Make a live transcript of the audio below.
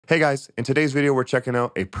Hey guys, in today's video we're checking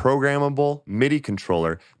out a programmable MIDI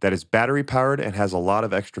controller that is battery powered and has a lot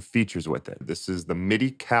of extra features with it. This is the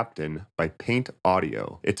MIDI Captain by Paint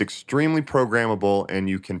Audio. It's extremely programmable and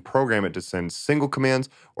you can program it to send single commands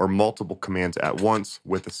or multiple commands at once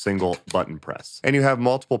with a single button press. And you have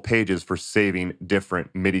multiple pages for saving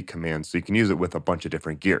different MIDI commands so you can use it with a bunch of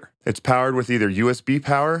different gear. It's powered with either USB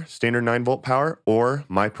power, standard 9-volt power, or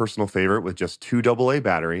my personal favorite with just 2 AA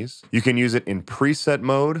batteries. You can use it in preset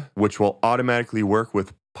mode, which will automatically work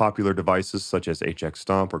with popular devices such as HX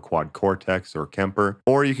Stomp or Quad Cortex or Kemper,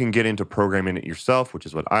 or you can get into programming it yourself, which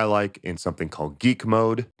is what I like, in something called Geek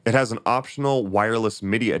Mode. It has an optional wireless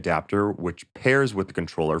MIDI adapter which pairs with the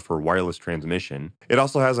controller for wireless transmission. It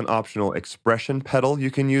also has an optional expression pedal you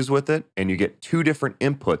can use with it, and you get 2 different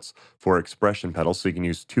inputs for expression pedals, so you can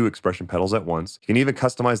use 2 expression pedals at once. You can even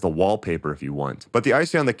customize the wallpaper if you want. But the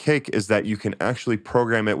icing on the cake is that you can actually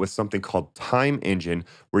program it with something called Time Engine,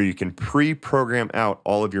 where you can pre-program out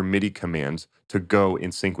all of your MIDI commands to go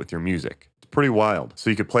in sync with your music. It's pretty wild.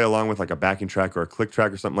 So you could play along with like a backing track or a click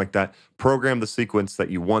track or something like that, program the sequence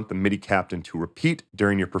that you want the MIDI Captain to repeat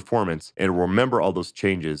during your performance, and it will remember all those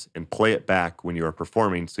changes and play it back when you are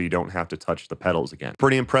performing so you don't have to touch the pedals again.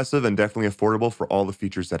 Pretty impressive and definitely affordable for all the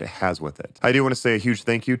features that it has with it. I do want to say a huge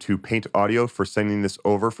thank you to Paint Audio for sending this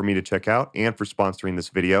over for me to check out and for sponsoring this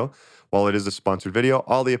video. While it is a sponsored video,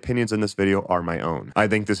 all the opinions in this video are my own. I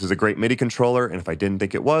think this is a great MIDI controller, and if I didn't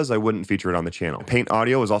think it was, I wouldn't feature it on the channel. Paint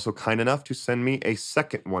Audio is also kind enough to send me a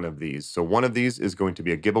second one of these. So one of these is going to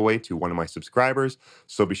be a giveaway to one of my subscribers,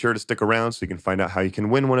 so be sure to stick around so you can find out how you can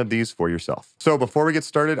win one of these for yourself. So before we get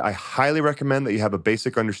started, I highly recommend that you have a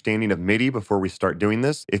basic understanding of MIDI before we start doing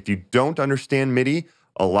this. If you don't understand MIDI,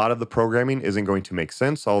 a lot of the programming isn't going to make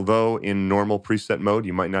sense, although in normal preset mode,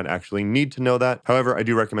 you might not actually need to know that. However, I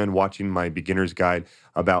do recommend watching my beginner's guide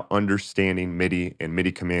about understanding MIDI and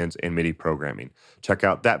MIDI commands and MIDI programming. Check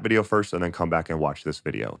out that video first and then come back and watch this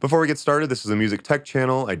video. Before we get started, this is a music tech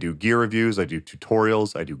channel. I do gear reviews, I do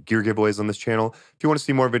tutorials, I do gear giveaways on this channel. If you want to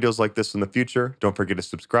see more videos like this in the future, don't forget to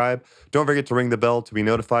subscribe. Don't forget to ring the bell to be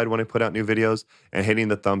notified when I put out new videos, and hitting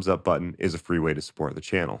the thumbs up button is a free way to support the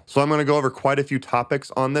channel. So I'm going to go over quite a few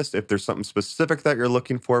topics on this. If there's something specific that you're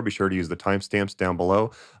looking for, be sure to use the timestamps down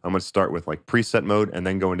below. I'm going to start with like preset mode and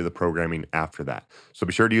then go into the programming after that. So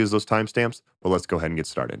be sure to use those timestamps, but let's go ahead and get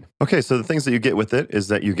started. Okay, so the things that you get with it is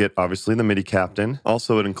that you get obviously the MIDI Captain.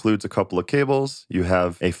 Also, it includes a couple of cables. You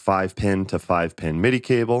have a 5-pin to 5-pin MIDI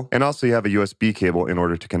cable, and also you have a USB cable in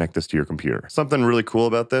order to connect this to your computer. Something really cool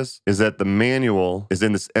about this is that the manual is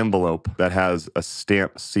in this envelope that has a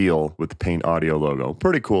stamp seal with the Paint Audio logo.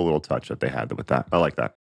 Pretty cool little touch that they had with that. I like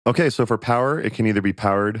that. Okay, so for power, it can either be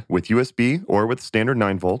powered with USB or with standard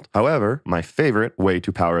 9-volt. However, my favorite way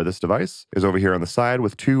to power this device is over here on the side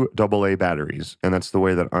with 2 AA batteries. And that's the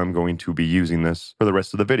way that I'm going to be using this for the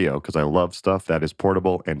rest of the video because I love stuff that is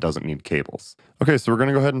portable and doesn't need cables. Okay, so we're going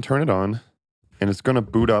to go ahead and turn it on, and it's going to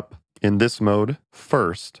boot up in this mode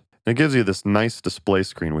first. And it gives you this nice display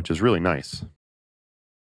screen, which is really nice.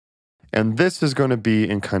 And this is going to be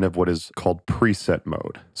in kind of what is called preset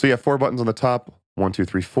mode. So you have 4 buttons on the top, 1, 2,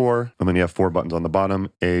 3, 4, and then you have 4 buttons on the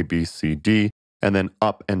bottom, A, B, C, D, and then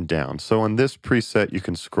up and down. So on this preset, you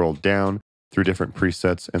can scroll down through different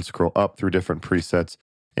presets and scroll up through different presets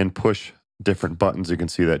and push different buttons. You can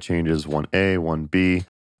see that changes 1A, 1B,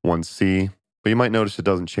 1C. But you might notice it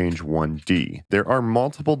doesn't change 1D. There are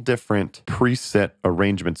multiple different preset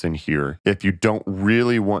arrangements in here if you don't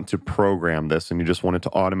really want to program this and you just want it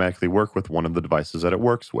to automatically work with one of the devices that it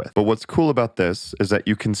works with. But what's cool about this is that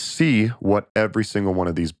you can see what every single one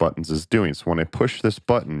of these buttons is doing. So when I push this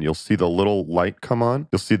button, you'll see the little light come on.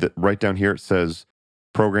 You'll see that right down here it says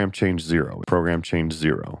program change 0, program change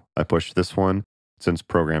 0. I push this one, it says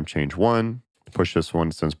program change 1. Push this one,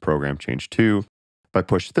 it says program change 2. If I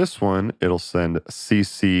push this one, it'll send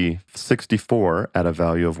CC64 at a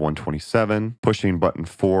value of 127. Pushing button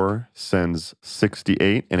 4 sends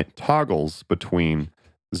 68, and it toggles between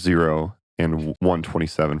 0 and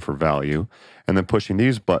 127 for value. And then pushing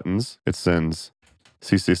these buttons, it sends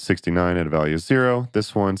CC69 at a value of 0,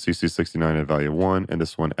 this one CC69 at a value of 1, and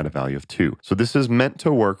this one at a value of 2. So this is meant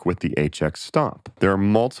to work with the HX Stomp. There are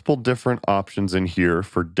multiple different options in here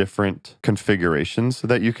for different configurations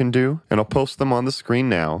that you can do, and I'll post them on the screen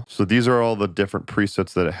now. So these are all the different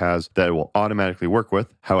presets that it has that it will automatically work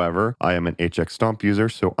with. However, I am an HX Stomp user,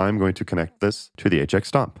 so I'm going to connect this to the HX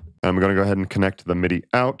Stomp. I'm going to go ahead and connect the MIDI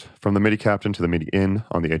out from the MIDI Captain to the MIDI in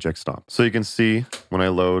on the HX Stomp. So you can see when I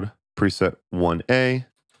load preset 1A,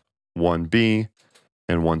 1B,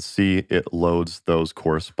 and 1C, it loads those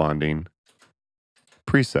corresponding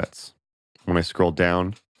presets. When I scroll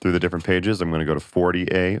down through the different pages, I'm going to go to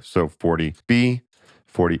 40A, so 40B,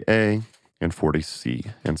 40A, and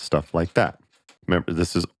 40C, and stuff like that. Remember,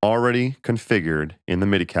 this is already configured in the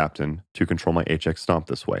MIDI Captain to control my HX Stomp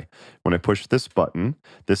this way. When I push this button,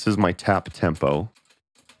 this is my tap tempo.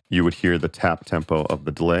 You would hear the tap tempo of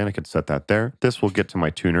the delay, and I could set that there. This will get to my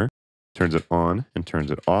tuner, turns it on and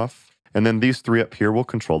turns it off. And then these three up here will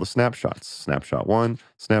control the snapshots. Snapshot 1,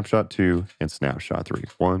 snapshot 2, and snapshot 3.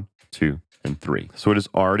 1, 2, and 3. So it is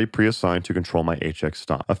already pre-assigned to control my HX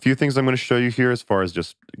Stomp. A few things I'm going to show you here as far as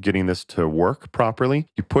just getting this to work properly.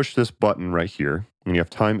 You push this button right here, and you have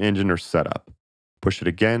time engine or setup. Push it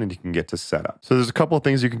again and you can get to setup. So there's a couple of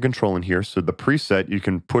things you can control in here. So the preset, you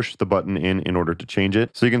can push the button in order to change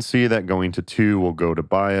it. So you can see that going to 2 will go to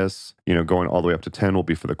bias, going all the way up to 10 will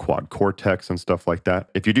be for the quad cortex and stuff like that.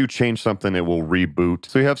 If you do change something, it will reboot.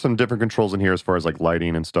 So you have some different controls in here as far as like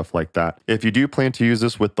lighting and stuff like that. If you do plan to use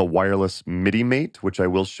this with the wireless MIDI mate, which I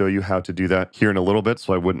will show you how to do that here in a little bit,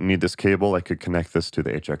 so I wouldn't need this cable. I could connect this to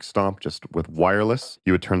the HX Stomp just with wireless.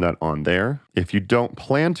 You would turn that on there. If you don't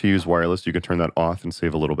plan to use wireless, you could turn that off and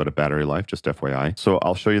save a little bit of battery life, just FYI. So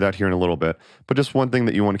I'll show you that here in a little bit. But just one thing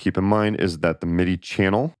that you want to keep in mind is that the MIDI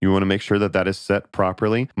channel, you want to make sure that that is set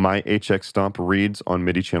properly. My HX Stomp reads on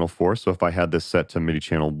MIDI channel 4. So if I had this set to MIDI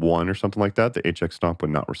channel 1 or something like that, the HX Stomp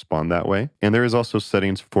would not respond that way. And there is also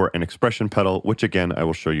settings for an expression pedal, which again, I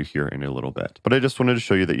will show you here in a little bit. But I just wanted to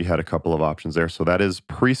show you that you had a couple of options there. So that is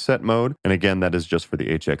preset mode. And again, that is just for the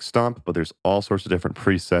HX Stomp, but there's all sorts of different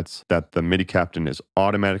presets that the MIDI Captain is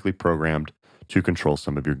automatically programmed to control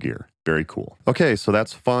some of your gear. Very cool. Okay, so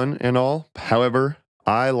that's fun and all. However,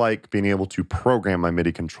 I like being able to program my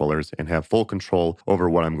MIDI controllers and have full control over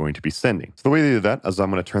what I'm going to be sending. So the way to do that is I'm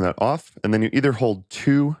going to turn that off, and then you either hold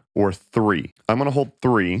 2 or 3. I'm going to hold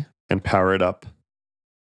 3 and power it up.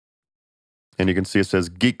 And you can see it says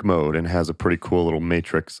Geek Mode and has a pretty cool little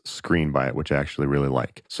matrix screen by it, which I actually really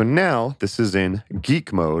like. So now this is in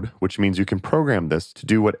Geek Mode, which means you can program this to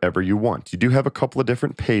do whatever you want. You do have a couple of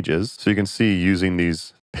different pages. So you can see using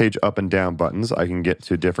these page up and down buttons, I can get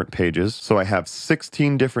to different pages. So I have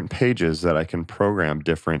 16 different pages that I can program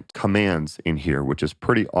different commands in here, which is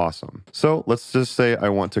pretty awesome. So let's just say I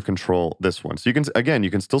want to control this one. So you can, again, you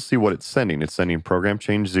can still see what it's sending. It's sending program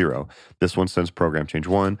change 0. This one sends program change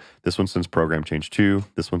 1. This one sends program change 2.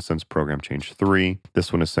 This one sends program change 3.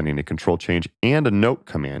 This one is sending a control change and a note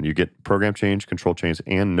command. You get program change, control change,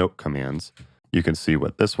 and note commands. You can see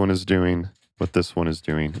what this one is doing, what this one is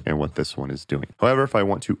doing, and what this one is doing. However, if I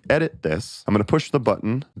want to edit this, I'm going to push the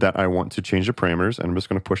button that I want to change the parameters, and I'm just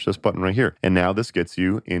going to push this button right here. And now this gets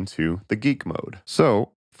you into the Geek Mode.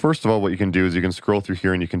 So first of all, what you can do is you can scroll through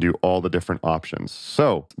here and you can do all the different options.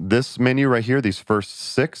 So this menu right here, these first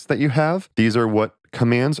 6 that you have, these are what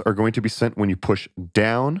commands are going to be sent when you push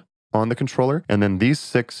down on the controller. And then these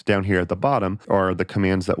 6 down here at the bottom are the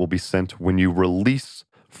commands that will be sent when you release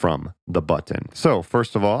from the button. So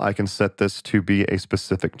first of all, I can set this to be a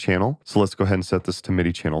specific channel. So let's go ahead and set this to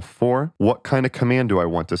MIDI channel 4. What kind of command do I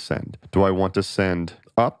want to send? Do I want to send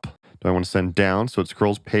up? Do I want to send down? So it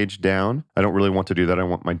scrolls page down. I don't really want to do that. I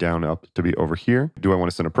want my down up to be over here. Do I want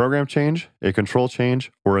to send a program change, a control change,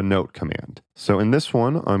 or a note command? So in this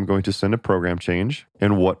one, I'm going to send a program change.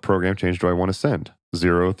 And what program change do I want to send?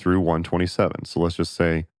 0 through 127. So let's just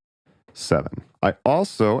say 7. I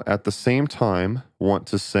also, at the same time, want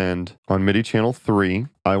to send on MIDI channel 3,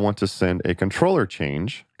 I want to send a controller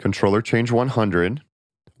change 100.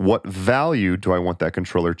 What value do I want that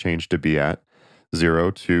controller change to be at?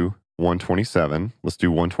 0 to 127. Let's do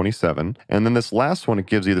 127. And then this last one, it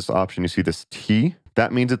gives you this option. You see this T?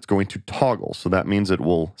 That means it's going to toggle. So that means it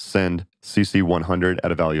will send CC 100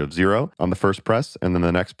 at a value of 0 on the first press, and then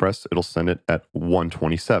the next press, it'll send it at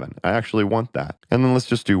 127. I actually want that. And then let's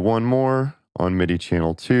just do one more on MIDI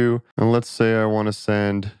channel 2. And let's say I want to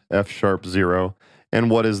send F# 0. And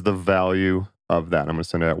what is the value of that? I'm going to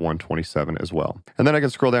send it at 127 as well. And then I can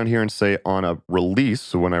scroll down here and say on a release.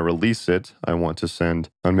 So when I release it, I want to send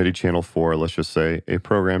on MIDI channel 4, let's just say a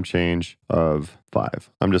program change of 5.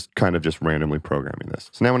 I'm just kind of just randomly programming this.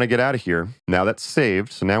 So now when I get out of here, now that's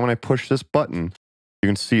saved. So now when I push this button, you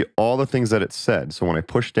can see all the things that it said. So when I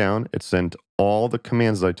push down, it sent all the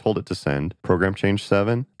commands that I told it to send. Program change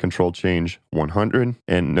 7, control change 100,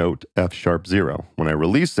 and note F# 0. When I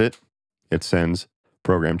release it, it sends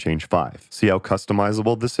program change 5. See how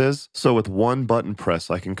customizable this is? So with one button press,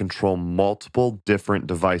 I can control multiple different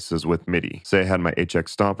devices with MIDI. Say I had my HX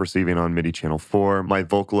Stomp receiving on MIDI channel 4, my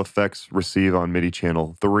vocal effects receive on MIDI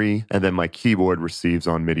channel 3, and then my keyboard receives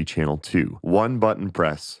on MIDI channel 2. One button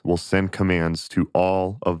press will send commands to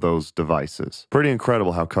all of those devices. Pretty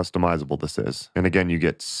incredible how customizable this is. And again, you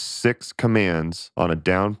get 6 commands on a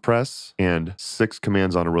down press and 6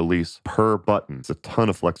 commands on a release per button. It's a ton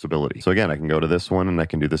of flexibility. So again, I can go to this one and I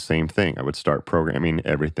can do the same thing. I would start programming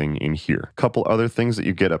everything in here. Couple other things that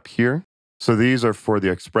you get up here. So these are for the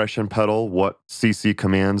expression pedal. What CC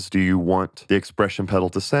commands do you want the expression pedal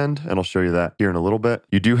to send? And I'll show you that here in a little bit.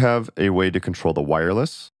 You do have a way to control the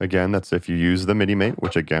wireless. Again, that's if you use the MIDI mate,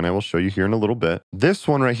 which again, I will show you here in a little bit. This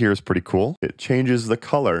one right here is pretty cool. It changes the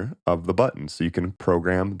color of the button. So you can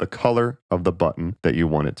program the color of the button that you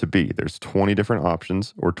want it to be. There's 20 different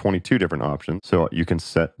options or 22 different options. So you can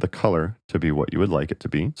set the color to be what you would like it to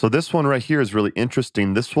be. So this one right here is really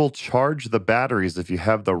interesting. This will charge the batteries if you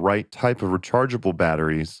have the right type of rechargeable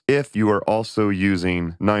batteries if you are also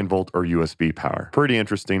using 9-volt or USB power. Pretty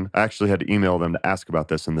interesting. I actually had to email them to ask about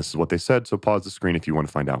this, and this is what they said. So pause the screen if you want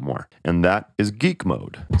to find out more. And that is Geek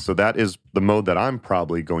Mode. So that is the mode that I'm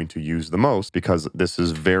probably going to use the most because this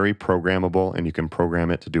is very programmable and you can program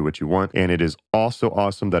it to do what you want. And it is also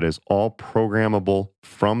awesome that is all programmable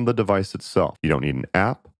from the device itself. You don't need an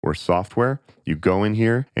app or software. You go in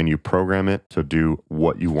here and you program it to do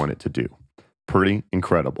what you want it to do. Pretty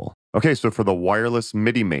incredible. Okay, so for the wireless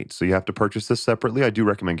MIDI mate, so you have to purchase this separately. I do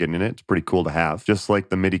recommend getting it. It's pretty cool to have. Just like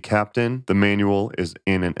the MIDI Captain, the manual is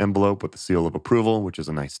in an envelope with the seal of approval, which is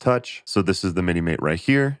a nice touch. So this is the MIDI mate right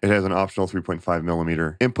here. It has an optional 3.5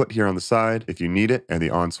 millimeter input here on the side if you need it, and the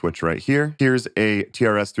on switch right here. Here's a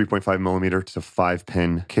TRS 3.5 millimeter to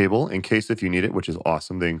 5-pin cable in case if you need it, which is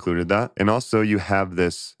awesome. They included that. And also you have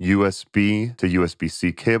this USB to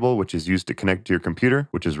USB-C cable, which is used to connect to your computer,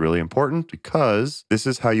 which is really important because this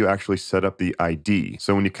is how you actually set up the ID.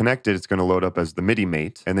 So when you connect it, it's going to load up as the MIDI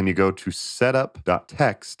mate, and then you go to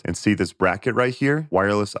setup.txt and see this bracket right here,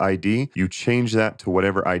 wireless ID. You change that to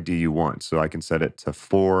whatever ID you want. So I can set it to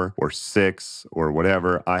 4 or 6 or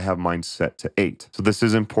whatever. I have mine set to 8. So this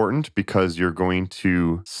is important because you're going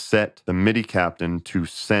to set the MIDI Captain to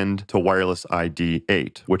send to wireless ID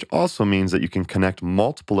 8, which also means that you can connect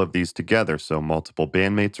multiple of these together. So multiple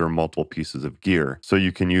bandmates or multiple pieces of gear. So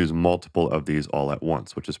you can use multiple of these all at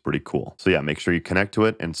once, which is pretty cool. So yeah, make sure you connect to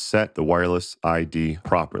it and set the wireless ID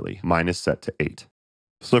properly. Mine is set to 8.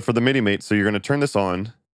 So for the MIDI mate, so you're going to turn this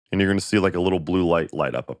on and you're going to see like a little blue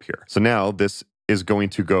light up here. So now this is going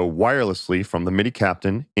to go wirelessly from the MIDI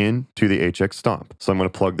Captain into the HX Stomp. So I'm going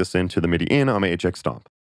to plug this into the MIDI in on my HX Stomp.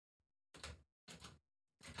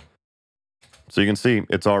 So you can see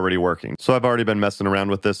it's already working. So I've already been messing around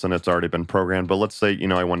with this and it's already been programmed. But let's say,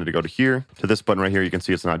 I wanted to go to here, to this button right here. You can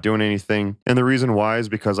see it's not doing anything. And the reason why is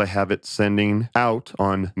because I have it sending out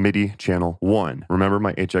on MIDI channel 1. Remember,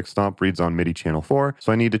 my HX Stomp reads on MIDI channel 4.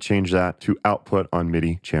 So I need to change that to output on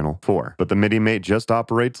MIDI channel 4. But the MIDI mate just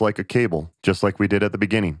operates like a cable, just like we did at the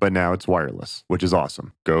beginning. But now it's wireless, which is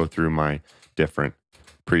awesome. Go through my different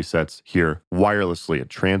presets here wirelessly. It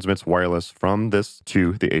transmits wireless from this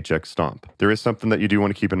to the HX Stomp. There is something that you do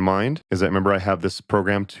want to keep in mind is that remember I have this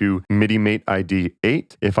program to MIDI mate ID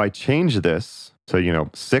 8. If I change this to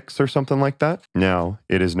 6 or something like that, now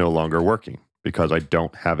it is no longer working because I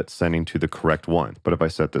don't have it sending to the correct one. But if I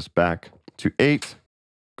set this back to 8,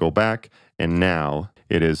 go back, and now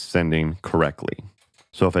it is sending correctly.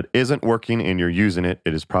 So if it isn't working and you're using it,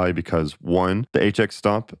 it is probably because 1, the HX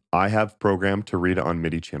Stomp I have programmed to read on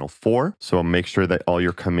MIDI channel 4. So make sure that all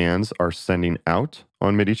your commands are sending out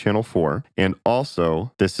on MIDI channel 4. And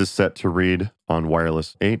also this is set to read on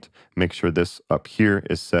wireless 8. Make sure this up here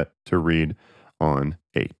is set to read on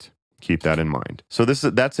 8. Keep that in mind. So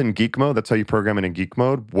that's in Geek Mode. That's how you program it in Geek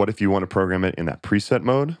Mode. What if you want to program it in that preset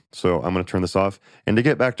mode? So I'm going to turn this off. And to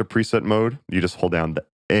get back to preset mode, you just hold down the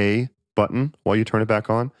A button while you turn it back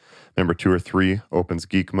on. Number 2 or 3 opens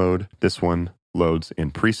Geek Mode. This one loads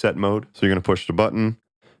in preset mode. So you're going to push the button,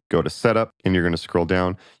 go to setup, and you're going to scroll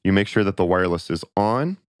down. You make sure that the wireless is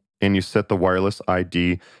on, and you set the wireless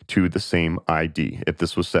ID to the same ID. If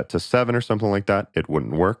this was set to 7 or something like that, it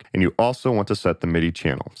wouldn't work. And you also want to set the MIDI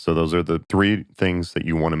channel. So those are the 3 things that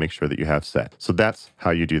you want to make sure that you have set. So that's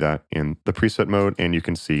how you do that in the preset mode, and you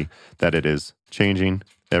can see that it is changing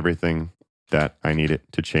everything that I need it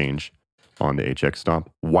to change on the HX Stomp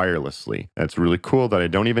wirelessly. That's really cool that I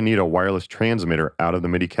don't even need a wireless transmitter out of the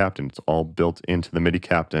MIDI Captain. It's all built into the MIDI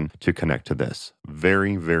Captain to connect to this.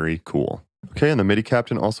 Very, very cool. Okay, and the MIDI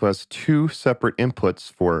Captain also has two separate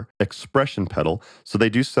inputs for expression pedal. So they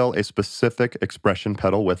do sell a specific expression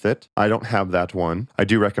pedal with it. I don't have that one. I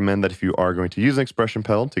do recommend that if you are going to use an expression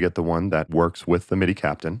pedal to get the one that works with the MIDI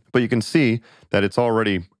Captain. But you can see that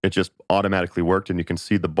it just automatically worked, and you can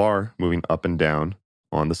see the bar moving up and down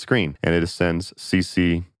on the screen. And it sends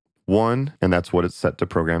CC 1, and that's what it's set to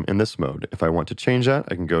program in this mode. If I want to change that,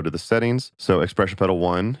 I can go to the settings. So expression pedal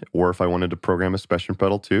 1, or if I wanted to program expression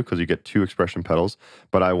pedal 2, because you get two expression pedals,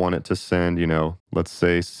 but I want it to send, let's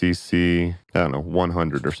say CC,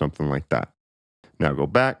 100 or something like that. Now go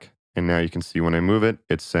back, and now you can see when I move it,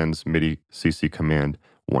 it sends MIDI CC command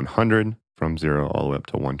 100 from 0 all the way up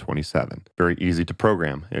to 127. Very easy to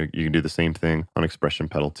program. You can do the same thing on expression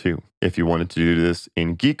pedal 2. If you wanted to do this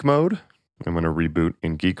in Geek Mode, I'm going to reboot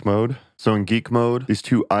in Geek Mode. So in Geek Mode, these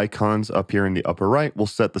two icons up here in the upper right will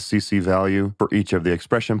set the CC value for each of the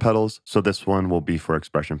expression pedals. So this one will be for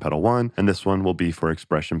expression pedal 1, and this one will be for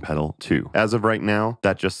expression pedal 2. As of right now,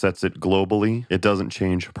 that just sets it globally. It doesn't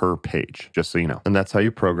change per page, just so you know. And that's how you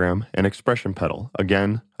program an expression pedal.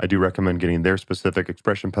 Again, I do recommend getting their specific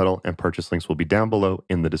expression pedal, and purchase links will be down below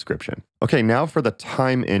in the description. Okay, now for the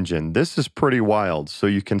time engine. This is pretty wild. So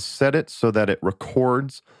you can set it so that it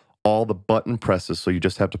records all the button presses. So you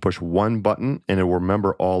just have to push one button and it will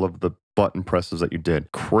remember all of the button presses that you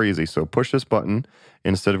did. Crazy. So push this button.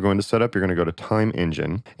 Instead of going to setup, you're going to go to time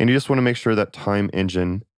engine, and you just want to make sure that time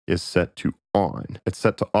engine is set to on. It's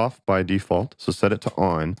set to off by default, so set it to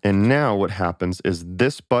on. And now what happens is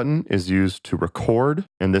this button is used to record,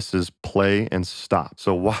 and this is play and stop.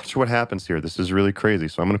 So watch what happens here. This is really crazy.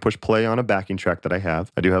 So I'm going to push play on a backing track that I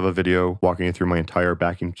have. I do have a video walking you through my entire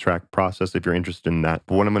backing track process if you're interested in that.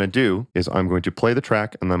 But what I'm going to do is I'm going to play the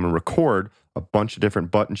track, and I'm going to record a bunch of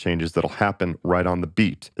different button changes that'll happen right on the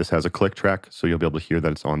beat. This has a click track, so you'll be able to hear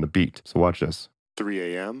that it's on the beat. So watch this.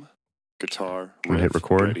 3 a.m. Guitar, I'm gonna hit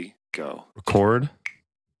record. ready, go. Record.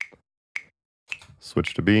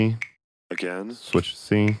 Switch to B. Again. Switch to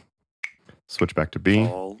C. Switch back to B.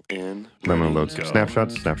 All in. Then I'm gonna load go. some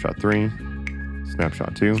snapshots. Snapshot 3.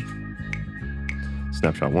 Snapshot 2.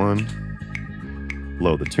 Snapshot 1.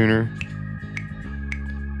 Load the tuner.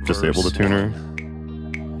 Disable the tuner.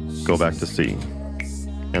 Go back to C.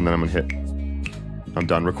 And then I'm gonna hit, I'm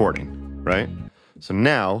done recording, right? So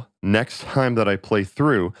now, next time that I play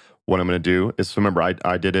through, what I'm going to do is, remember,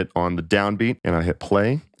 I did it on the downbeat, and I hit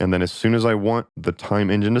play, and then as soon as I want the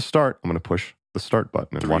time engine to start, I'm going to push the start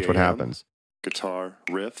button and watch what happens. Guitar,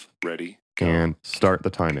 riff, ready, go. And start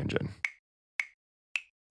the time engine.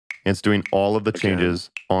 And it's doing all of the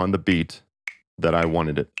changes on the beat that I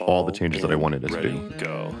wanted it, all the changes that I wanted it to do.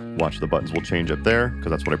 Go. Watch, the buttons will change up there,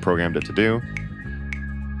 because that's what I programmed it to do.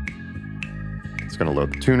 It's going to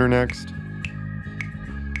load the tuner next.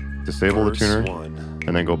 Disable the tuner,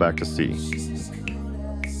 and then go back to C.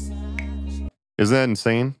 Isn't that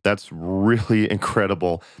insane? That's really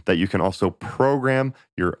incredible that you can also program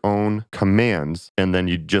your own commands, and then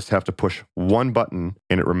you just have to push one button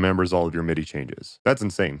and it remembers all of your MIDI changes. That's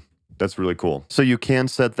insane. That's really cool. So you can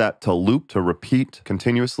set that to loop, to repeat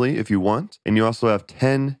continuously if you want. And you also have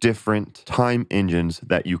 10 different time engines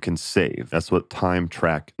that you can save. That's what time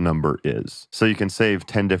track number is. So you can save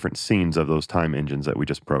 10 different scenes of those time engines that we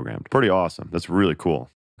just programmed. Pretty awesome. That's really cool.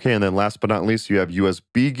 Okay, and then last but not least, you have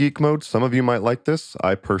USB Geek Mode. Some of you might like this.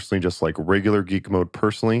 I personally just like regular Geek Mode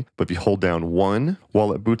personally. But if you hold down 1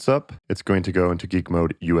 while it boots up, it's going to go into Geek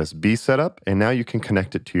Mode USB setup. And now you can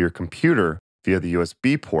connect it to your computer via the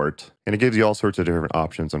USB port, and it gives you all sorts of different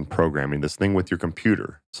options on programming this thing with your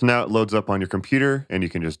computer. So now it loads up on your computer, and you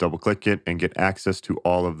can just double click it and get access to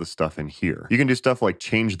all of the stuff in here. You can do stuff like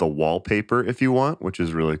change the wallpaper if you want, which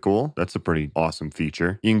is really cool. That's a pretty awesome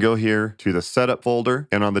feature. You can go here to the setup folder,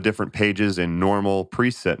 and on the different pages in normal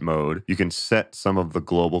preset mode, you can set some of the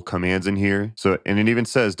global commands in here. So, and it even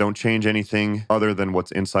says don't change anything other than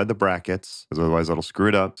what's inside the brackets, because otherwise that'll screw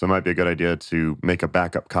it up. So it might be a good idea to make a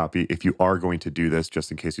backup copy if you are going to do this, just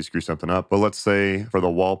in case you screw something up. But let's say for the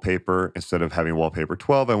wallpaper, instead of having wallpaper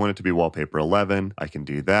 12, I want it to be wallpaper 11. I can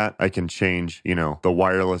do that. I can change, the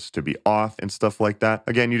wireless to be off and stuff like that.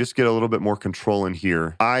 Again, you just get a little bit more control in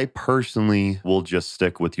here. I personally will just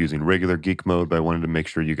stick with using regular Geek Mode, but I wanted to make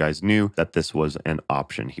sure you guys knew that this was an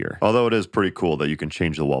option here. Although it is pretty cool that you can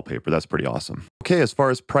change the wallpaper. That's pretty awesome. Okay, as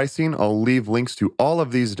far as pricing, I'll leave links to all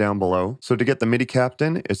of these down below. So to get the MIDI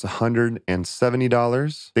Captain, it's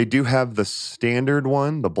 $170. They do have the standard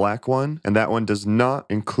one, the black black one, and that one does not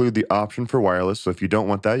include the option for wireless. So if you don't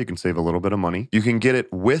want that, you can save a little bit of money. You can get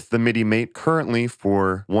it with the MIDI mate currently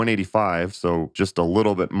for $185, so just a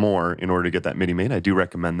little bit more in order to get that MIDI mate. I do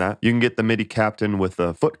recommend that. You can get the MIDI Captain with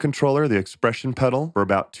a foot controller, the expression pedal, for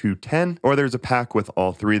about $210, or there's a pack with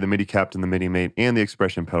all three, the MIDI Captain, the MIDI mate, and the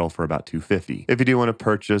expression pedal for about $250. If you do want to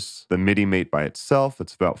purchase the MIDI mate by itself,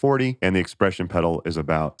 it's about $40, and the expression pedal is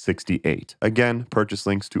about $68. Again, purchase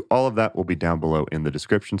links to all of that will be down below in the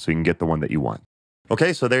description so you can get the one that you want.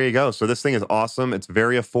 Okay, so there you go. So this thing is awesome. It's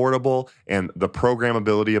very affordable, and the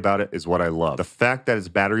programmability about it is what I love. The fact that it's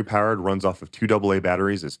battery powered, runs off of 2 AA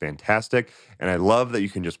batteries is fantastic, and I love that you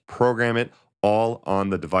can just program it all on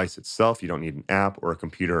the device itself. You don't need an app or a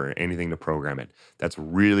computer or anything to program it. That's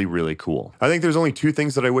really, really cool. I think there's only 2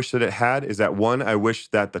 things that I wish that it had. Is that one, I wish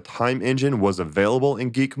that the time engine was available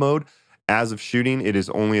in Geek Mode. As of shooting, it is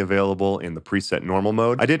only available in the preset normal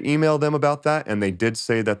mode. I did email them about that, and they did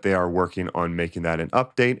say that they are working on making that an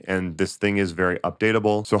update, and this thing is very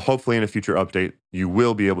updatable. So hopefully in a future update, you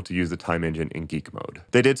will be able to use the time engine in Geek Mode.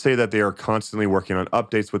 They did say that they are constantly working on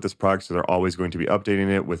updates with this product, so they're always going to be updating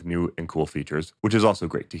it with new and cool features, which is also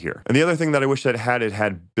great to hear. And the other thing that I wish that it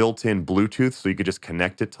had built-in Bluetooth, so you could just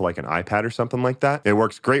connect it to like an iPad or something like that. It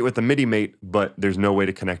works great with the MIDI mate, but there's no way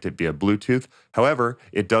to connect it via Bluetooth. However,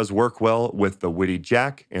 it does work well with the WIDI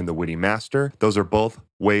jack and the WIDI master. Those are both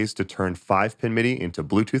ways to turn 5-pin MIDI into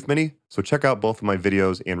Bluetooth MIDI. So check out both of my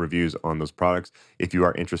videos and reviews on those products if you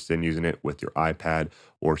are interested in using it with your iPad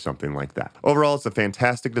or something like that. Overall, it's a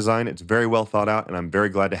fantastic design. It's very well thought out, and I'm very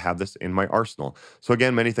glad to have this in my arsenal. So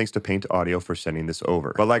again, many thanks to Paint Audio for sending this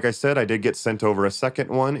over. But like I said, I did get sent over a second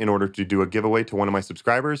one in order to do a giveaway to one of my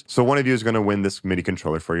subscribers. So one of you is going to win this MIDI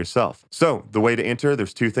controller for yourself. So the way to enter,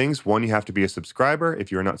 there's 2 things. 1, you have to be a subscriber.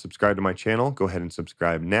 If you're not subscribed to my channel, go ahead and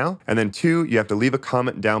subscribe now. And then 2, you have to leave a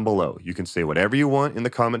comment down below. You can say whatever you want in the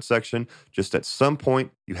comment section. Just at some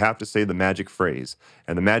point, you have to say the magic phrase.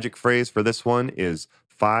 And the magic phrase for this one is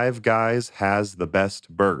 5 Guys has the best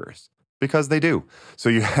burgers. Because they do. So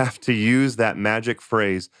you have to use that magic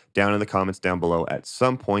phrase down in the comments down below at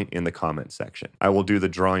some point in the comment section. I will do the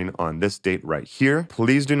drawing on this date right here.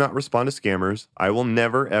 Please do not respond to scammers. I will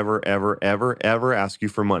never, ever, ever, ever, ever ask you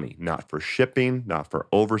for money. Not for shipping, not for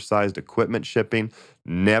oversized equipment shipping.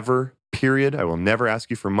 Never, period. I will never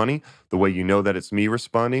ask you for money. The way you know that it's me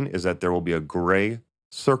responding is that there will be a gray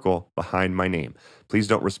circle behind my name. Please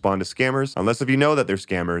don't respond to scammers unless if you know that they're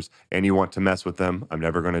scammers and you want to mess with them. I'm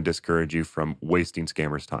never going to discourage you from wasting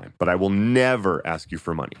scammers' time, but I will never ask you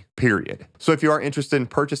for money, period. So if you are interested in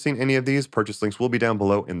purchasing any of these, purchase links will be down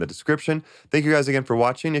below in the description. Thank you guys again for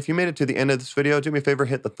watching. If you made it to the end of this video, do me a favor,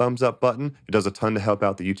 hit the thumbs up button. It does a ton to help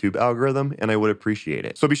out the YouTube algorithm, and I would appreciate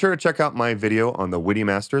it. So be sure to check out my video on the WIDI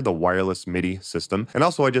Master, the wireless MIDI system. And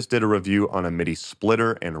also I just did a review on a MIDI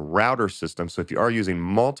splitter and router system. So if you are using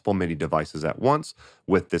multiple MIDI devices at once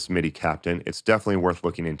with this MIDI Captain, it's definitely worth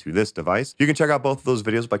looking into this device. You can check out both of those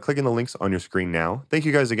videos by clicking the links on your screen now. Thank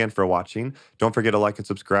you guys again for watching. Don't forget to like and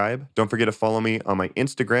subscribe. Don't forget to follow me on my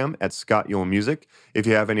Instagram at ScottYuleMusic. If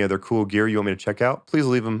you have any other cool gear you want me to check out, please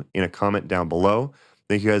leave them in a comment down below.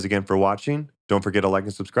 Thank you guys again for watching. Don't forget to like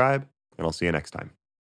and subscribe, and I'll see you next time.